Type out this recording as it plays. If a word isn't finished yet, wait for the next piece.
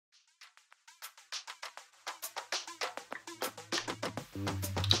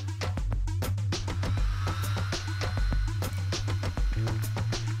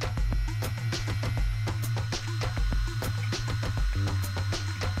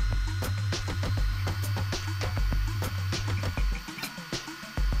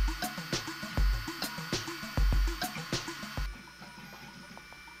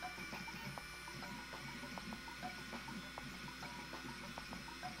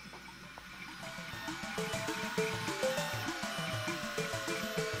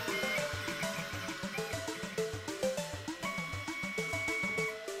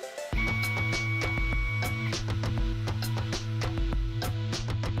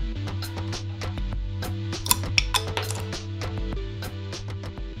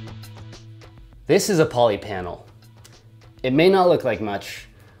This is a polypanel. It may not look like much,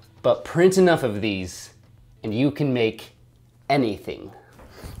 but print enough of these and you can make anything.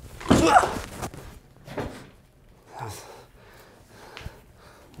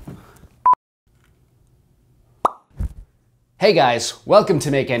 Hey guys, welcome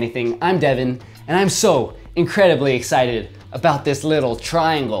to Make Anything. I'm Devin, and I'm so incredibly excited about this little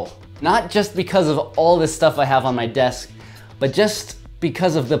triangle. Not just because of all this stuff I have on my desk, but just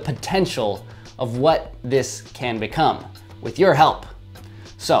because of the potential of what this can become with your help.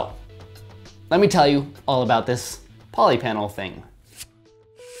 So, let me tell you all about this polypanel thing.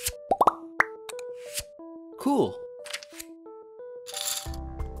 Cool.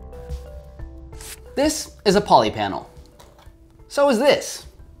 This is a polypanel. So is this.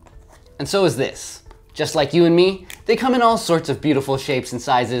 And so is this. Just like you and me, they come in all sorts of beautiful shapes and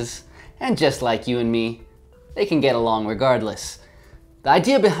sizes, and just like you and me, they can get along regardless. The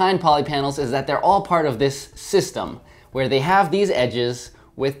idea behind polypanels is that they're all part of this system where they have these edges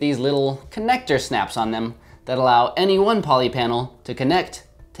with these little connector snaps on them that allow any one polypanel to connect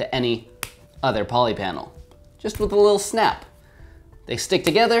to any other polypanel. Just with a little snap. They stick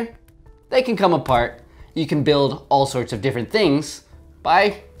together, they can come apart. You can build all sorts of different things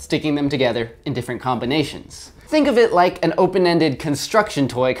by sticking them together in different combinations. Think of it like an open-ended construction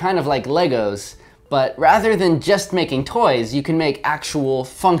toy, kind of like Legos. But rather than just making toys, you can make actual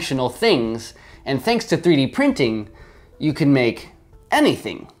functional things. And thanks to 3D printing, you can make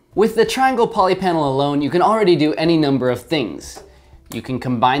anything. With the triangle polypanel alone, you can already do any number of things. You can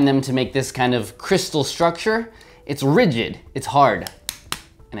combine them to make this kind of crystal structure. It's rigid, it's hard,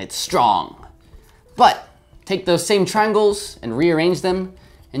 and it's strong. But take those same triangles and rearrange them,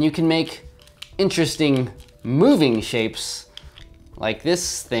 and you can make interesting moving shapes like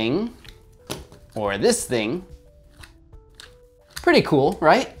this thing. Or this thing. Pretty cool,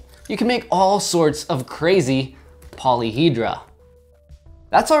 right? You can make all sorts of crazy polyhedra.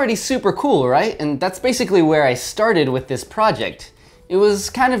 That's already super cool, right? And that's basically where I started with this project. It was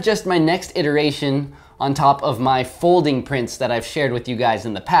kind of just my next iteration on top of my folding prints that I've shared with you guys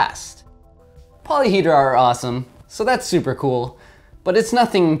in the past. Polyhedra are awesome, so that's super cool, but it's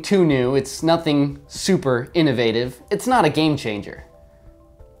nothing too new, it's nothing super innovative, it's not a game changer.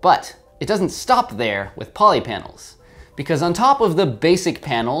 But it doesn't stop there with polypanels, because on top of the basic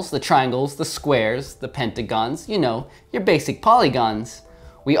panels, the triangles, the squares, the pentagons, you know, your basic polygons,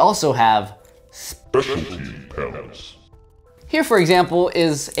 we also have specialty panels. Here, for example,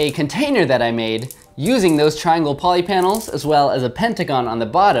 is a container that I made using those triangle polypanels as well as a pentagon on the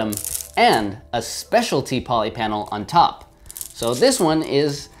bottom and a specialty polypanel on top. So this one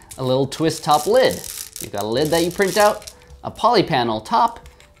is a little twist top lid. You've got a lid that you print out, a polypanel top.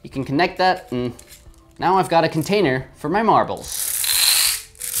 You can connect that, and now I've got a container for my marbles.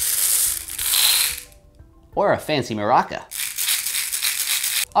 Or a fancy maraca.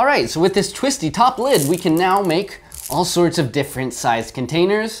 All right, so with this twisty top lid, we can now make all sorts of different sized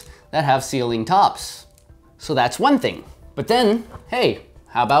containers that have ceiling tops. So that's one thing. But then, hey,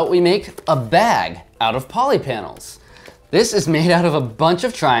 how about we make a bag out of polypanels? This is made out of a bunch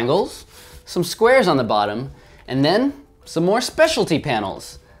of triangles, some squares on the bottom, and then some more specialty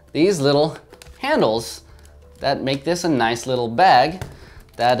panels. These little handles that make this a nice little bag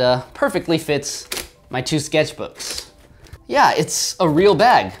that perfectly fits my two sketchbooks. Yeah, it's a real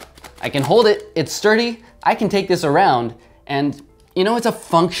bag. I can hold it, it's sturdy, I can take this around, and you know, it's a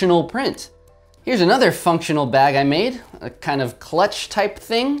functional print. Here's another functional bag I made, a kind of clutch type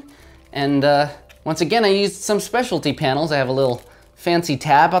thing. And once again, I used some specialty panels. I have a little fancy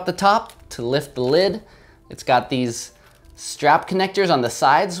tab at the top to lift the lid. It's got these strap connectors on the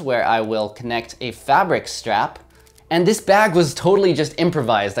sides where I will connect a fabric strap. And this bag was totally just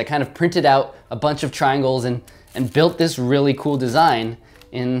improvised. I kind of printed out a bunch of triangles and built this really cool design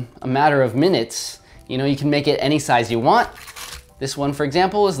in a matter of minutes. You know, you can make it any size you want. This one, for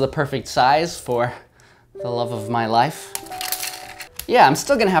example, is the perfect size for the love of my life. Yeah, I'm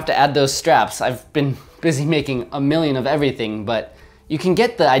still gonna have to add those straps. I've been busy making a million of everything, but you can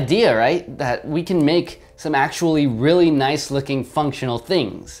get the idea, right? That we can make some actually really nice looking functional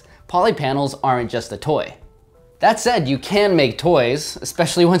things. Polypanels aren't just a toy. That said, you can make toys,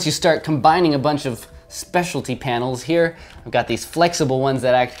 especially once you start combining a bunch of specialty panels. Here, I've got these flexible ones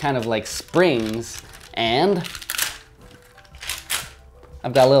that act kind of like springs, and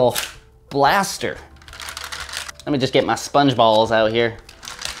I've got a little blaster. Let me just get my sponge balls out here.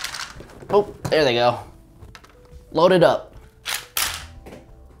 Oh, there they go. Load it up.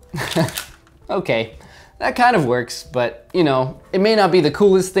 Okay, that kind of works, but you know, it may not be the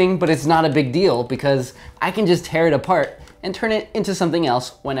coolest thing, but it's not a big deal because I can just tear it apart and turn it into something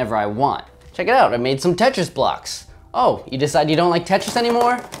else whenever I want. Check it out, I made some Tetris blocks. Oh, you decide you don't like Tetris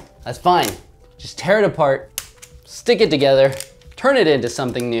anymore? That's fine. Just tear it apart, stick it together, turn it into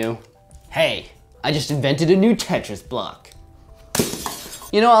something new. Hey, I just invented a new Tetris block.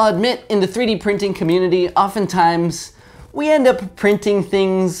 You know, I'll admit, in the 3D printing community, oftentimes we end up printing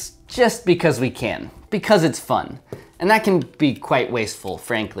things just because we can, because it's fun. And that can be quite wasteful,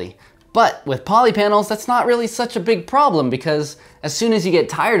 frankly. But with Polypanels, that's not really such a big problem because as soon as you get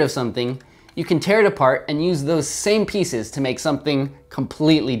tired of something, you can tear it apart and use those same pieces to make something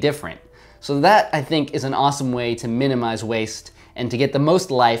completely different. So that, I think, is an awesome way to minimize waste and to get the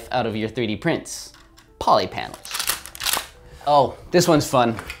most life out of your 3D prints. Polypanels. Oh, this one's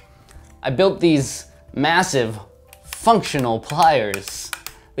fun. I built these massive functional pliers.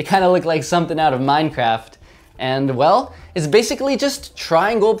 They kind of look like something out of Minecraft. And well, it's basically just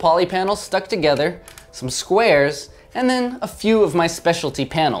triangle polypanels stuck together, some squares, and then a few of my specialty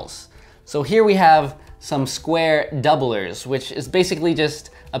panels. So here we have some square doublers, which is basically just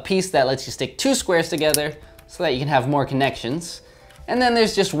a piece that lets you stick two squares together so that you can have more connections. And then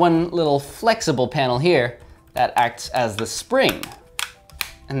there's just one little flexible panel here that acts as the spring.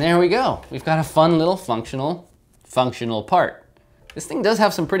 And there we go. We've got a fun little functional part. This thing does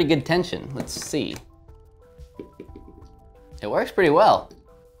have some pretty good tension. Let's see. It works pretty well.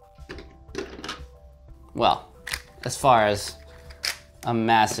 Well, as far as a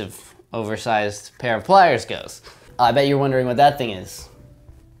massive, oversized pair of pliers goes. I bet you're wondering what that thing is.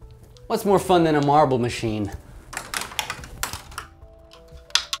 What's more fun than a marble machine?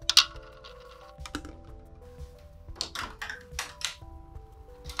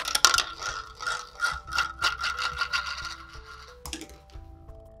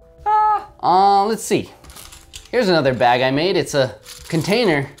 Let's see. Here's another bag I made. It's a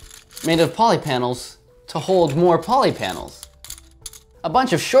container made of polypanels to hold more polypanels. A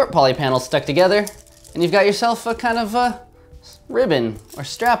bunch of short polypanels stuck together, and you've got yourself a kind of a ribbon or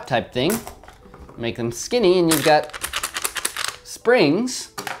strap type thing. Make them skinny, and you've got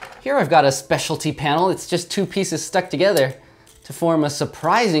springs. Here I've got a specialty panel. It's just two pieces stuck together to form a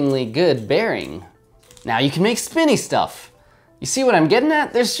surprisingly good bearing. Now you can make spinny stuff. You see what I'm getting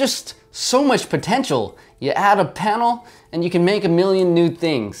at? There's just so much potential. You add a panel and you can make a million new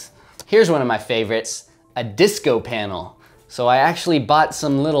things. Here's one of my favorites, a disco panel. So I actually bought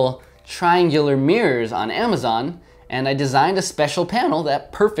some little triangular mirrors on Amazon and I designed a special panel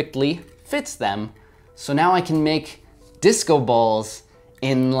that perfectly fits them. So now I can make disco balls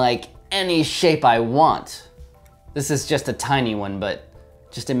in like any shape I want. This is just a tiny one, but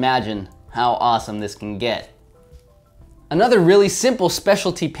just imagine how awesome this can get. Another really simple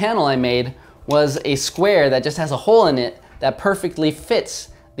specialty panel I made was a square that just has a hole in it that perfectly fits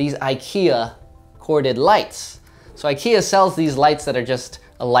these IKEA corded lights. So IKEA sells these lights that are just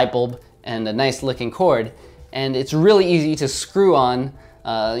a light bulb and a nice looking cord, and it's really easy to screw on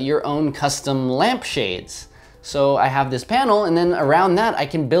your own custom lampshades. So I have this panel, and then around that I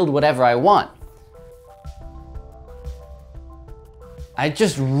can build whatever I want. I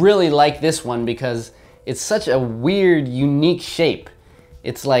just really like this one because it's such a weird, unique shape.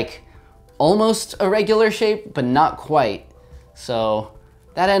 It's like almost a regular shape, but not quite. So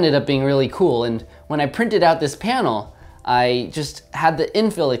that ended up being really cool. And when I printed out this panel, I just had the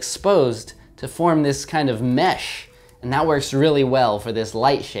infill exposed to form this kind of mesh. And that works really well for this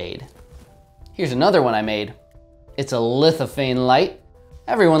light shade. Here's another one I made. It's a lithophane light.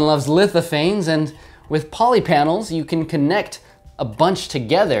 Everyone loves lithophanes, and with polypanels, you can connect a bunch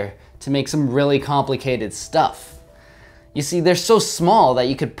together to make some really complicated stuff. You see, they're so small that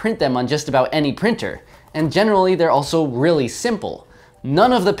you could print them on just about any printer, and generally they're also really simple.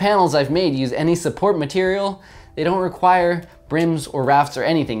 None of the panels I've made use any support material. They don't require brims or rafts or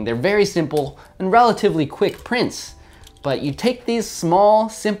anything. They're very simple and relatively quick prints. But you take these small,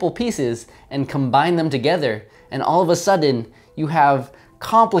 simple pieces and combine them together, and all of a sudden you have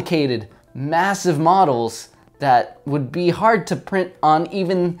complicated, massive models that would be hard to print on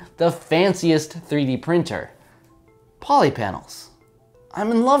even the fanciest 3D printer. Polypanels. I'm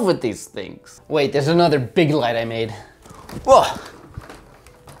in love with these things. Wait, there's another big light I made. Whoa!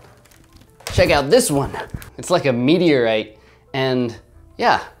 Check out this one. It's like a meteorite, and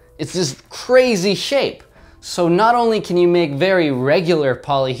yeah, it's this crazy shape. So not only can you make very regular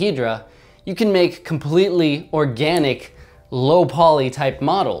polyhedra, you can make completely organic, low poly type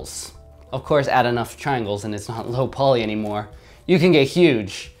models. Of course, add enough triangles and it's not low poly anymore. You can get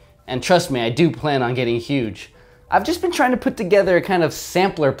huge, and trust me, I do plan on getting huge. I've just been trying to put together a kind of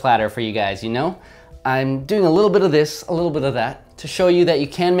sampler platter for you guys, you know? I'm doing a little bit of this, a little bit of that, to show you that you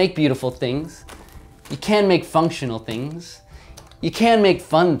can make beautiful things, you can make functional things, you can make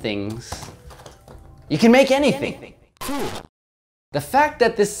fun things, you can make anything. The fact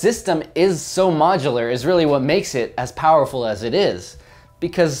that this system is so modular is really what makes it as powerful as it is.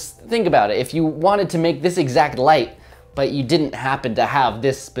 Because think about it, if you wanted to make this exact light, but you didn't happen to have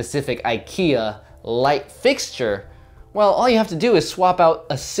this specific IKEA light fixture, well, all you have to do is swap out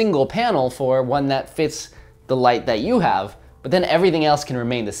a single panel for one that fits the light that you have, but then everything else can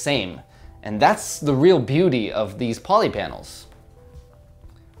remain the same. And that's the real beauty of these polypanels.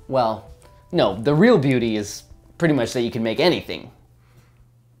 Well, no, the real beauty is pretty much that you can make anything.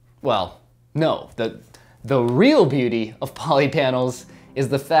 Well, no, the real beauty of polypanels is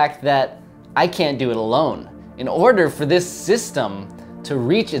the fact that I can't do it alone. In order for this system to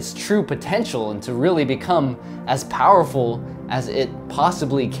reach its true potential and to really become as powerful as it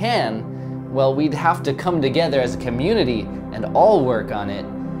possibly can, well, we'd have to come together as a community and all work on it,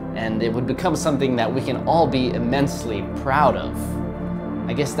 and it would become something that we can all be immensely proud of.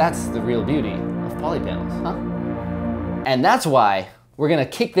 I guess that's the real beauty of polypanels, huh? And that's why we're gonna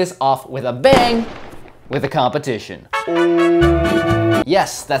kick this off with a bang with a competition.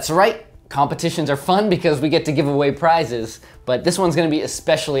 Yes, that's right. Competitions are fun because we get to give away prizes, but this one's gonna be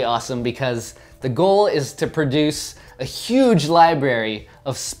especially awesome because the goal is to produce a huge library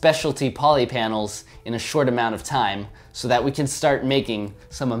of specialty polypanels in a short amount of time so that we can start making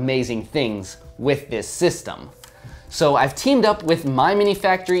some amazing things with this system. So I've teamed up with My Mini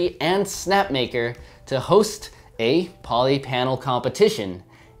Factory and Snapmaker to host a polypanel competition,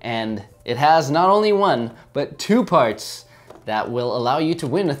 and it has not only one, but two parts that will allow you to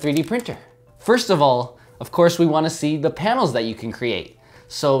win a 3D printer. First of all, of course, we want to see the panels that you can create.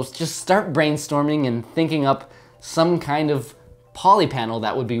 So just start brainstorming and thinking up some kind of polypanel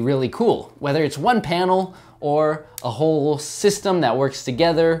that would be really cool. Whether it's one panel or a whole system that works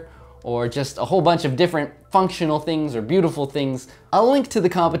together, or just a whole bunch of different functional things or beautiful things. I'll link to the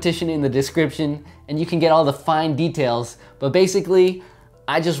competition in the description and you can get all the fine details, but basically,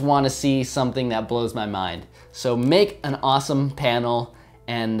 I just want to see something that blows my mind. So make an awesome panel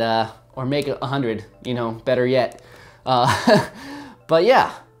and, or make 100, you know, better yet. But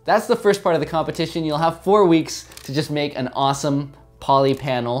yeah, that's the first part of the competition. You'll have 4 weeks to just make an awesome poly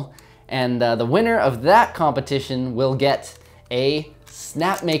panel, and the winner of that competition will get a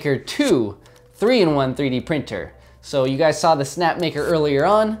Snapmaker 2 3-in-1 3D printer. So you guys saw the Snapmaker earlier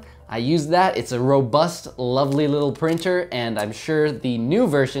on. I used that. It's a robust, lovely little printer, and I'm sure the new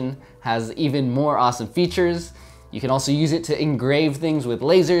version has even more awesome features. You can also use it to engrave things with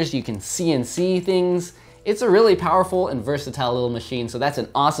lasers. You can CNC things. It's a really powerful and versatile little machine, so that's an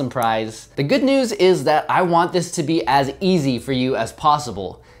awesome prize. The good news is that I want this to be as easy for you as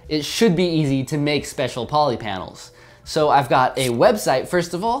possible. It should be easy to make special poly panels. So I've got a website,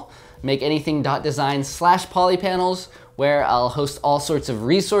 first of all, makeanything.design/polypanels, where I'll host all sorts of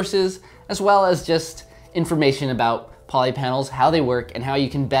resources, as well as just information about polypanels, how they work, and how you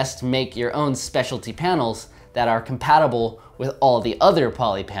can best make your own specialty panels that are compatible with all the other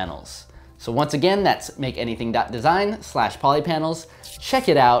polypanels. So once again, that's makeanything.design/polypanels. Check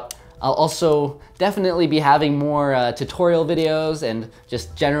it out. I'll also definitely be having more tutorial videos and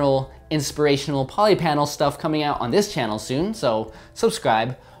just general inspirational polypanel stuff coming out on this channel soon, so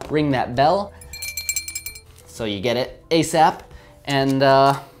subscribe, ring that bell so you get it ASAP. And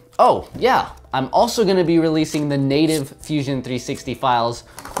oh yeah, I'm also gonna be releasing the native Fusion 360 files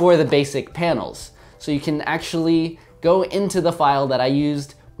for the basic panels. So you can actually go into the file that I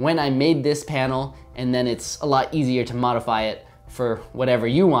used when I made this panel, and then it's a lot easier to modify it for whatever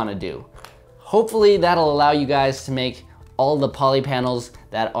you wanna do. Hopefully that'll allow you guys to make all the polypanels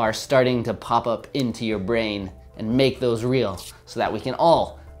that are starting to pop up into your brain and make those real so that we can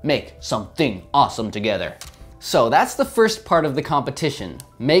all make something awesome together. So that's the first part of the competition.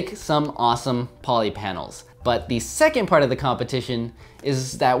 Make some awesome polypanels. But the second part of the competition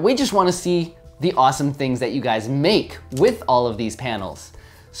is that we just want to see the awesome things that you guys make with all of these panels.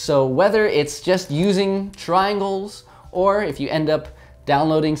 So whether it's just using triangles, or if you end up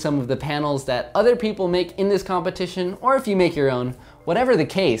downloading some of the panels that other people make in this competition, or if you make your own, whatever the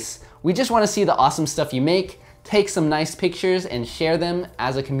case, we just want to see the awesome stuff you make, take some nice pictures and share them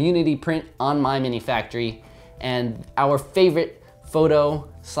as a community print on My Mini Factory, and our favorite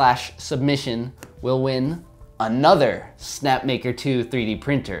photo/submission will win another Snapmaker 2 3D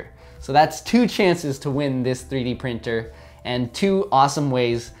printer. So that's 2 chances to win this 3D printer and 2 awesome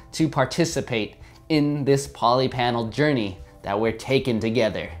ways to participate in this Polypanel journey that we're taking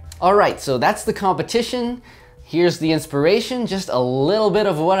together. All right, so that's the competition. Here's the inspiration, just a little bit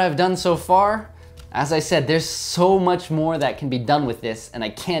of what I've done so far. As I said, there's so much more that can be done with this, and I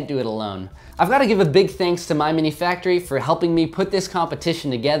can't do it alone. I've got to give a big thanks to My Mini Factory for helping me put this competition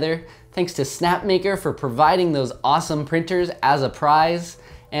together. Thanks to Snapmaker for providing those awesome printers as a prize.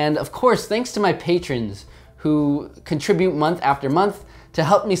 And of course, thanks to my patrons who contribute month after month to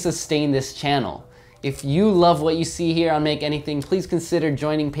help me sustain this channel. If you love what you see here on Make Anything, please consider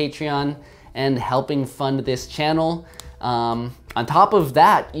joining Patreon and helping fund this channel. On top of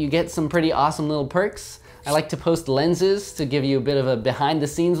that, you get some pretty awesome little perks. I like to post lenses to give you a bit of a behind the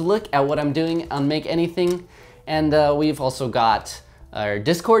scenes look at what I'm doing on Make Anything. And we've also got our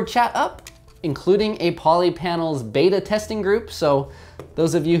Discord chat up, including a Polypanels beta testing group. So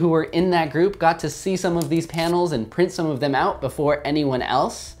those of you who were in that group got to see some of these panels and print some of them out before anyone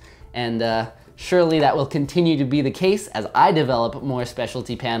else. And surely that will continue to be the case as I develop more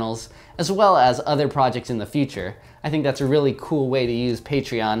specialty panels, as well as other projects in the future. I think that's a really cool way to use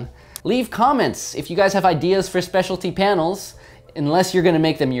Patreon. Leave comments if you guys have ideas for specialty panels. Unless you're gonna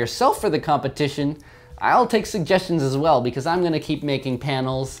make them yourself for the competition, I'll take suggestions as well, because I'm gonna keep making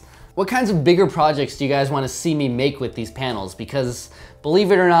panels. What kinds of bigger projects do you guys wanna see me make with these panels? Because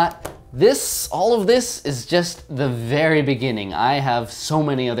believe it or not, all of this is just the very beginning. I have so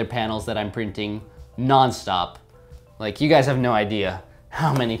many other panels that I'm printing non-stop. Like, you guys have no idea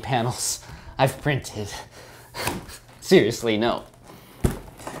how many panels I've printed. Seriously, no.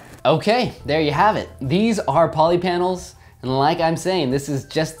 Okay, there you have it. These are Polypanels, and like I'm saying, this is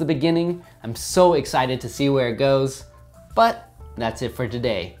just the beginning. I'm so excited to see where it goes, but that's it for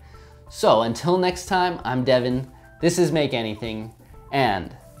today. So until next time, I'm Devin, this is Make Anything,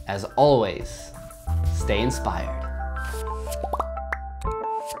 and as always, stay inspired.